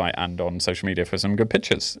our website and on social media for some good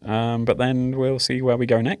pictures. But then we'll see where we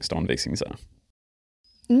go next on Visingsö.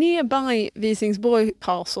 Nearby Visingsborg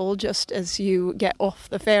Castle, just as you get off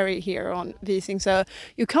the ferry here on Visingsö,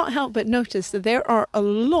 you can't help but notice that there are a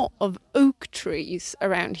lot of oak trees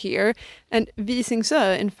around here. And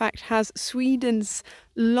Visingsö, in fact, has Sweden's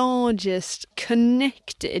largest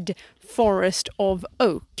connected forest of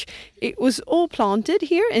oak. It was all planted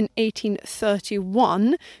here in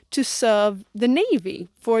 1831 to serve the Navy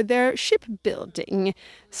for their shipbuilding.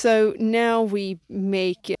 So now we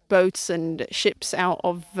make boats and ships out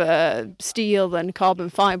of steel and carbon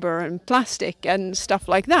fiber and plastic and stuff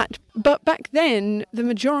like that. But back then, the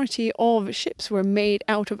majority of ships were made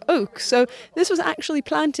out of oak. So this was actually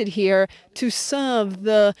planted here to serve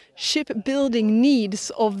the shipbuilding needs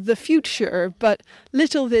of the future. But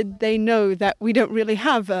little did they know that we don't really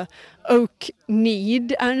have a oak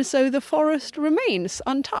need, and so the forest remains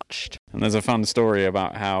untouched. And there's a fun story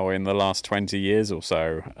about how in the last 20 years or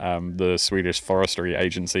so, the Swedish Forestry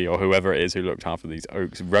Agency, or whoever it is who looked after these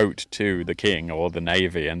oaks, wrote to the king or the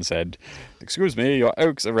Navy and said, "Excuse me, your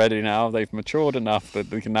oaks are ready now. They've matured enough that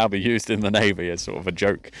they can now be used in the Navy," as sort of a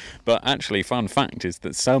joke. But actually, fun fact is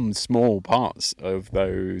that some small parts of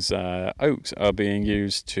those oaks are being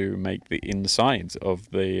used to make the insides of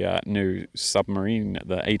the new submarine,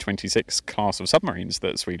 the A-26 class of submarines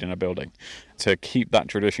that Sweden are building, to keep that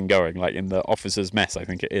tradition going. Like in the officer's mess, I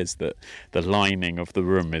think it is, that the lining of the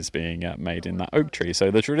room is being made in that oak tree. So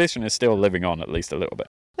the tradition is still living on, at least a little bit.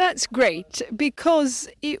 That's great, because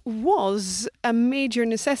it was a major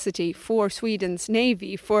necessity for Sweden's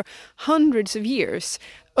Navy for hundreds of years.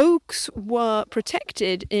 Oaks were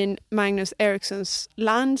protected in Magnus Eriksson's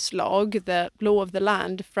landslag, the law of the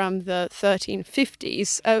land from the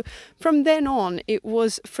 1350s. From then on, it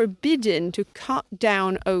was forbidden to cut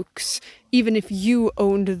down oaks even if you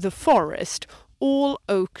owned the forest. All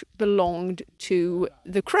oak belonged to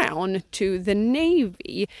the crown, to the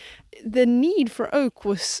Navy. The need for oak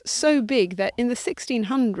was so big that in the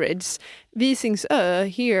 1600s, Visingsö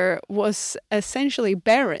here was essentially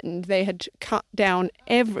barren. They had cut down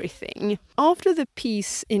everything. After the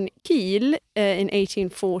peace in Kiel in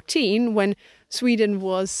 1814, when Sweden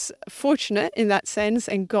was fortunate in that sense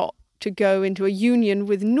and got to go into a union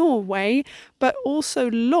with Norway, but also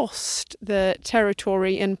lost the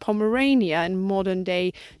territory in Pomerania in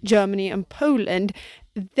modern-day Germany and Poland.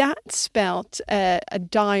 That spelt a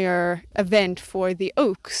dire event for the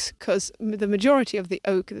oaks, because the majority of the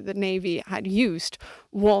oak that the Navy had used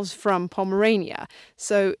was from Pomerania.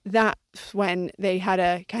 So that's when they had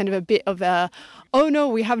a kind of a bit of a, oh no,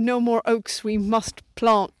 we have no more oaks, we must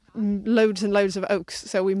plant loads and loads of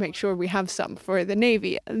oaks, so we make sure we have some for the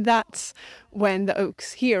Navy. And that's when the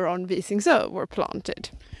oaks here on Visingsö were planted.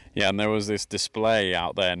 Yeah, and there was this display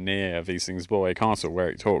out there near Visingsborg Castle where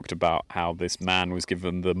it talked about how this man was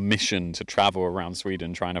given the mission to travel around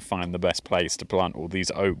Sweden trying to find the best place to plant all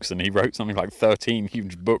these oaks. And he wrote something like 13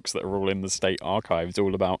 huge books that are all in the state archives,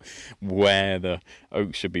 all about where the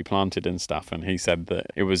oaks should be planted and stuff. And he said that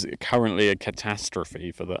it was currently a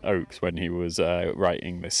catastrophe for the oaks when he was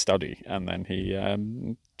writing this study. And then he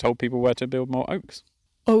told people where to build more oaks.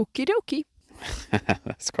 Okie dokie.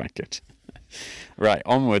 That's quite good. Right,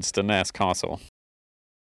 onwards to Näs Castle.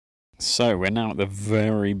 So we're now at the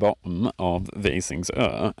very bottom of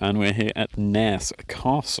Visingsö, and we're here at Näs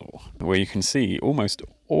Castle, where you can see almost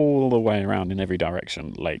all the way around in every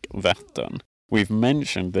direction Lake Vättern. We've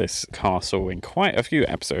mentioned this castle in quite a few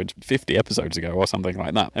episodes, 50 episodes ago or something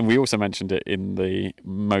like that. And we also mentioned it in the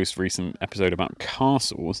most recent episode about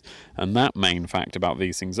castles. And that main fact about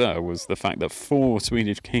Visingsö was the fact that 4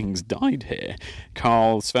 Swedish kings died here.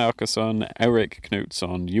 Karl Sverkersson, Erik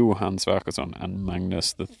Knutsson, Johan Sverkersson and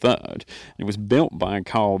Magnus III. It was built by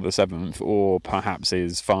Karl VII, or perhaps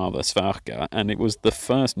his father Sverker. And it was the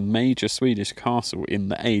first major Swedish castle in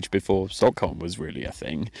the age before Stockholm was really a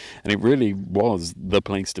thing. And it really was the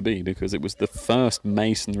place to be because it was the first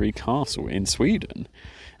masonry castle in Sweden.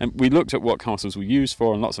 And we looked at what castles were used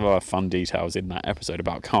for and lots of other fun details in that episode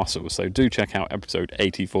about castles, so do check out episode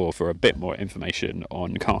 84 for a bit more information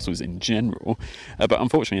on castles in general. But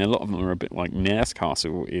unfortunately, a lot of them are a bit like Näs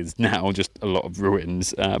Castle is now just a lot of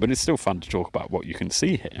ruins, but it's still fun to talk about what you can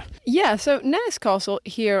see here. Yeah, so Näs Castle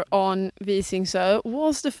here on Visingsö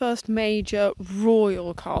was the first major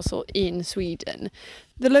royal castle in Sweden.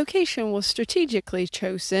 The location was strategically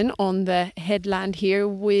chosen on the headland here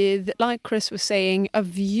with, like Chris was saying, a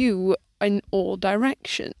view in all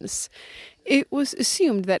directions. It was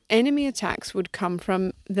assumed that enemy attacks would come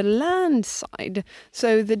from the land side,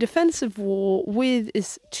 so the defensive wall with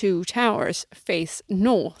its 2 towers face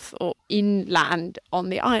north or inland on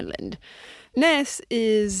the island. Näs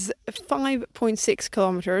is 5.6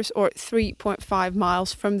 kilometers or 3.5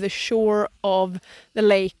 miles from the shore of the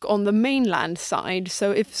lake on the mainland side.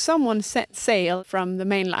 So if someone set sail from the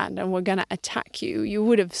mainland and were going to attack you, you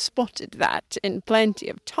would have spotted that in plenty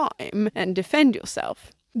of time and defend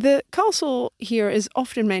yourself. The castle here is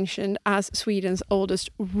often mentioned as Sweden's oldest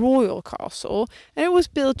royal castle, and it was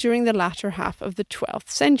built during the latter half of the 12th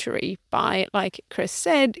century by, like Chris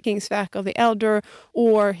said, King Sverker the Elder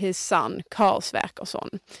or his son Karl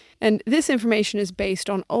Sverkersson. And this information is based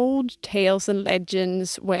on old tales and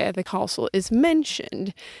legends where the castle is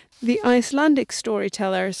mentioned. The Icelandic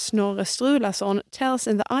storyteller Snorre Sturlason tells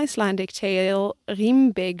in the Icelandic tale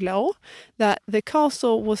Rimbegló that the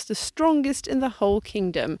castle was the strongest in the whole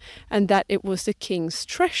kingdom and that it was the king's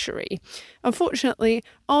treasury. Unfortunately,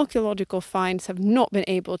 archaeological finds have not been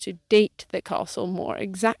able to date the castle more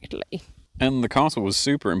exactly. And the castle was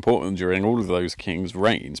super important during all of those kings'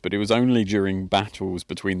 reigns, but it was only during battles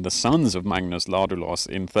between the sons of Magnus Ladulås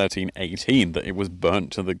in 1318 that it was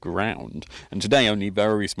burnt to the ground. And today only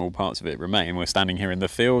very small parts of it remain. We're standing here in the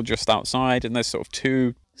field just outside, and there's sort of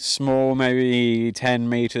 2 small, maybe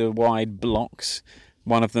 10-metre wide blocks.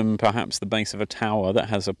 One of them perhaps the base of a tower that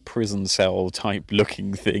has a prison cell type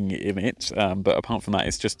looking thing in it. But apart from that,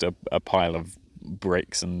 it's just a pile of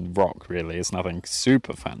bricks and rock, really. It's nothing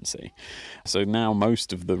super fancy. So now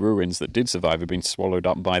most of the ruins that did survive have been swallowed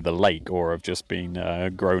up by the lake or have just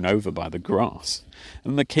been grown over by the grass.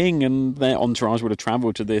 And the king and their entourage would have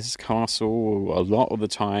travelled to this castle a lot of the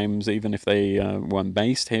times. Even if they weren't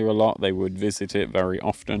based here a lot, they would visit it very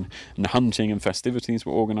often. And hunting and festivities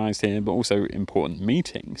were organised here, but also important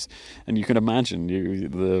meetings. And you can imagine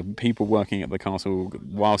the people working at the castle,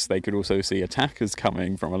 whilst they could also see attackers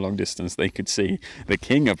coming from a long distance, they could see the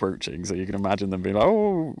king approaching. So you can imagine them being like,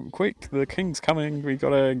 oh, quick, the king's coming. We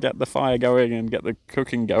got to get the fire going and get the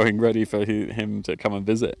cooking going ready for him to come and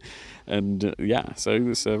visit. And so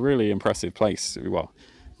it's a really impressive place. Well,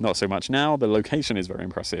 not so much now. The location is very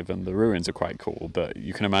impressive and the ruins are quite cool, but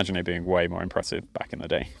you can imagine it being way more impressive back in the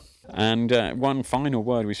day. And one final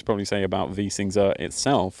word we should probably say about Visingsö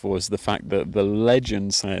itself was the fact that the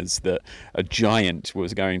legend says that a giant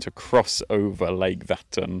was going to cross over Lake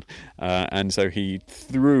Vättern, and so he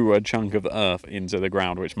threw a chunk of earth into the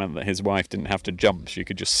ground, which meant that his wife didn't have to jump. She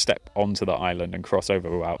could just step onto the island and cross over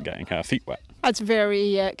without getting her feet wet. That's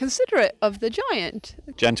very considerate of the giant.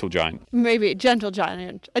 Gentle giant. Maybe a gentle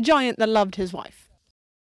giant. A giant that loved his wife.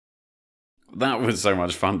 That was so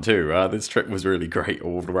much fun too. This trip was really great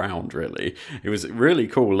all around, really. It was really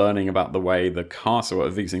cool learning about the way the castle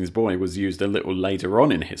at Visingsborg was used a little later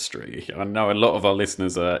on in history. I know a lot of our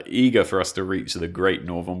listeners are eager for us to reach the Great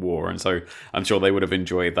Northern War, and so I'm sure they would have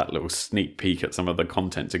enjoyed that little sneak peek at some of the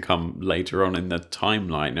content to come later on in the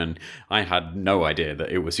timeline, and I had no idea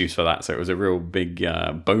that it was used for that, so it was a real big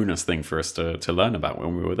bonus thing for us to learn about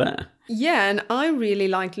when we were there. Yeah, and I really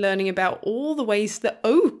liked learning about all the ways the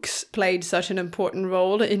oaks played such an important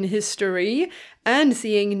role in history, and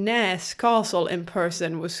seeing Näs Castle in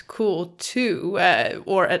person was cool too,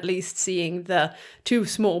 or at least seeing the 2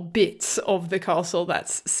 small bits of the castle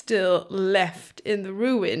that's still left in the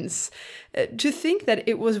ruins. To think that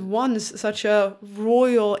it was once such a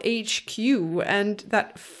royal HQ and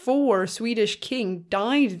that 4 Swedish kings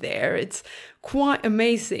died there, it's quite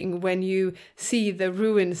amazing when you see the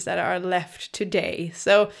ruins that are left today.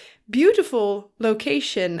 So beautiful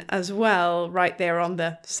location as well, right there on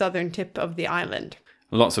the southern tip of the island.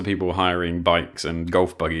 Lots of people hiring bikes and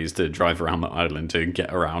golf buggies to drive around the island to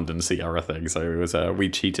get around and see everything. So it was we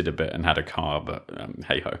cheated a bit and had a car, but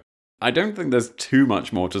hey-ho. I don't think there's too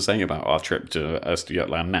much more to say about our trip to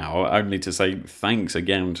Östergötland now, only to say thanks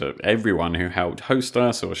again to everyone who helped host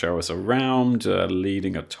us or show us around,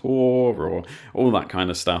 leading a tour or all that kind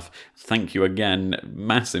of stuff. Thank you again.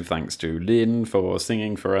 Massive thanks to Lynn for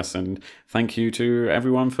singing for us, and thank you to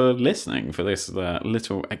everyone for listening for this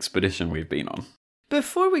little expedition we've been on.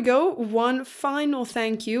 Before we go, one final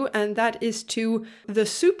thank you, and that is to the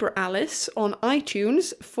Super Alice on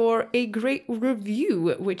iTunes for a great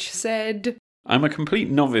review, which said, I'm a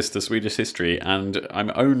complete novice to Swedish history, and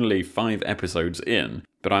I'm only 5 episodes in,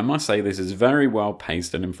 but I must say this is very well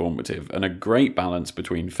paced and informative, and a great balance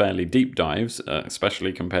between fairly deep dives,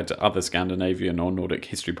 especially compared to other Scandinavian or Nordic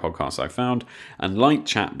history podcasts I've found, and light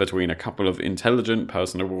chat between a couple of intelligent,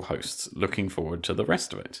 personable hosts. Looking forward to the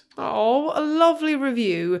rest of it. Oh, a lovely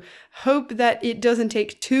review. Hope that it doesn't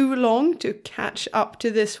take too long to catch up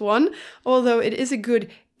to this one, although it is a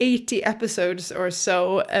good 80 episodes or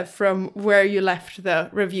so from where you left the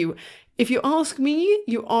review. If you ask me,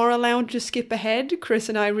 you are allowed to skip ahead. Chris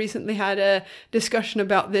and I recently had a discussion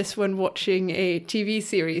about this when watching a TV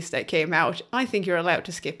series that came out. I think you're allowed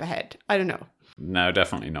to skip ahead. I don't know. No,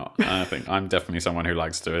 definitely not. I think I'm definitely someone who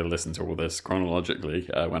likes to listen to all this chronologically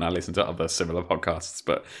when I listen to other similar podcasts.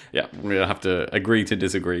 But yeah, we'll have to agree to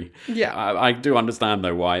disagree. Yeah. I do understand,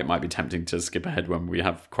 though, why it might be tempting to skip ahead when we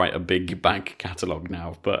have quite a big back catalogue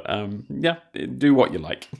now. But yeah, do what you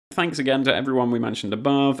like. Thanks again to everyone we mentioned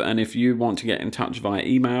above. And if you want to get in touch via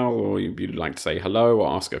email, or you'd like to say hello or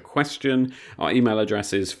ask a question, our email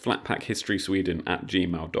address is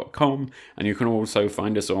flatpackhistorysweden@gmail.com. And you can also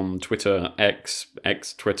find us on Twitter, X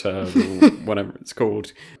Twitter, whatever it's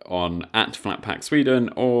called, on @FlatpackSweden,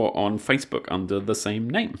 or on Facebook under the same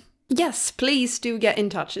name. Yes, please do get in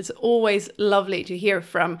touch. It's always lovely to hear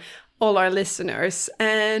from all our listeners.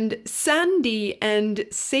 And Sandy and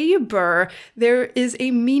Saber, there is a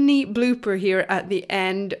mini blooper here at the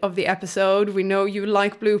end of the episode. We know you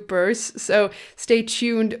like bloopers, so stay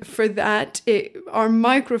tuned for that. Our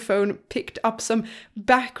microphone picked up some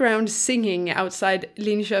background singing outside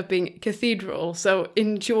Linköping Cathedral, so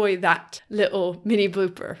enjoy that little mini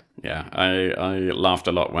blooper. Yeah, I laughed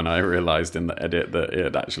a lot when I realised in the edit that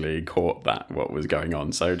it actually caught what was going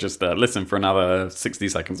on. So just listen for another 60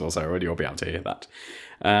 seconds or so and you'll be able to hear that.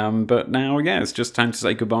 But now, yeah, it's just time to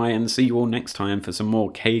say goodbye and see you all next time for some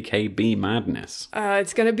more KKB madness.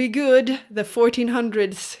 It's going to be good. The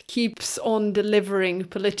 1400s keeps on delivering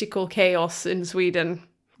political chaos in Sweden.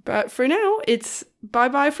 But for now, it's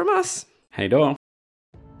bye-bye from us. Hej då!